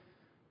grace.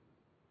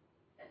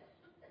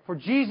 For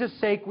Jesus'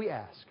 sake we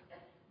ask.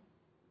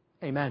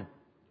 Amen.